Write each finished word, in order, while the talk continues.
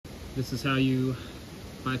This is how you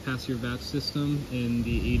bypass your VATS system in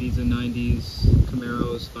the 80s and 90s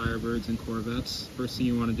Camaros, Firebirds, and Corvettes. First thing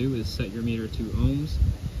you want to do is set your meter to ohms.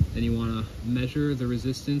 Then you want to measure the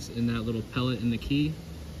resistance in that little pellet in the key,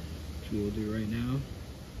 which we will do right now.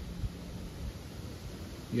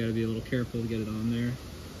 You got to be a little careful to get it on there.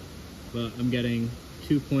 But I'm getting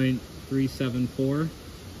 2.374,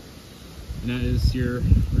 and that is your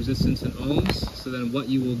resistance in ohms. So then what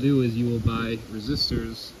you will do is you will buy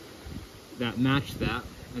resistors that match that,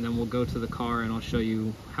 and then we'll go to the car and I'll show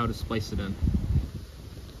you how to splice it in.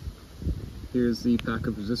 Here's the pack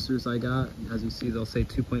of resistors I got. As you see, they'll say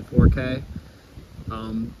 2.4K.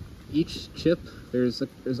 Each chip, there's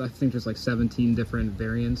I think there's like 17 different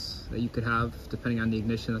variants that you could have depending on the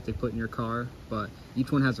ignition that they put in your car, but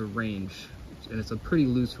each one has a range, and it's a pretty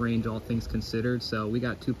loose range all things considered. So we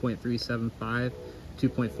got 2.375,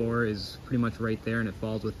 2.4 is pretty much right there, and it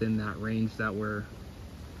falls within that range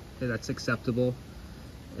that's acceptable,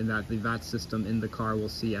 and that the VATS system in the car will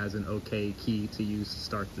see as an okay key to use to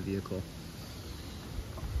start the vehicle.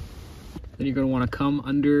 Then you're going to want to come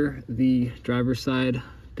under the driver's side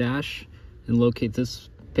dash and locate this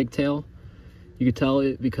pigtail. You can tell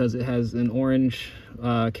it because it has an orange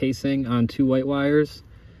casing on 2 white wires,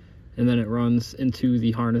 and then it runs into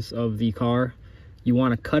the harness of the car. You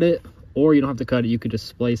want to cut it, or you don't have to cut it, you could just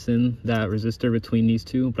splice in that resistor between these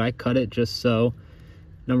two, but I cut it just so,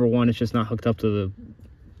 number one, it's just not hooked up to the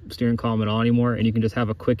steering column at all anymore, and you can just have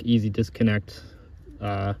a quick, easy disconnect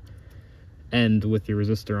end with your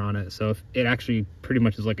resistor on it. So if it actually pretty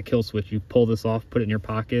much is like a kill switch. You pull this off, put it in your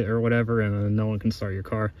pocket or whatever, and then no one can start your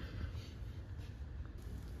car.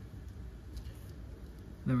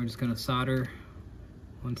 Then we're just going to solder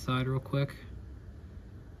one side real quick.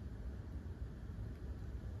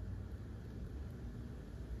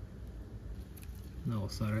 Now we'll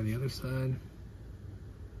solder the other side.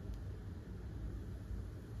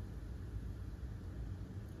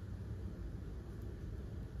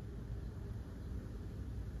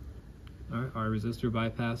 Alright, our resistor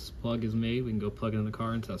bypass plug is made. We can go plug it in the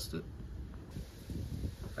car and test it.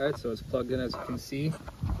 Alright, so it's plugged in, as you can see.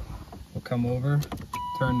 We'll come over,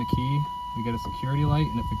 turn the key, we get a security light,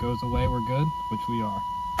 and if it goes away, we're good, which we are.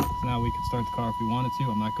 So now we can start the car if we wanted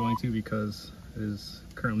to. I'm not going to because it is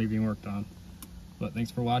currently being worked on. But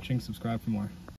thanks for watching. Subscribe for more.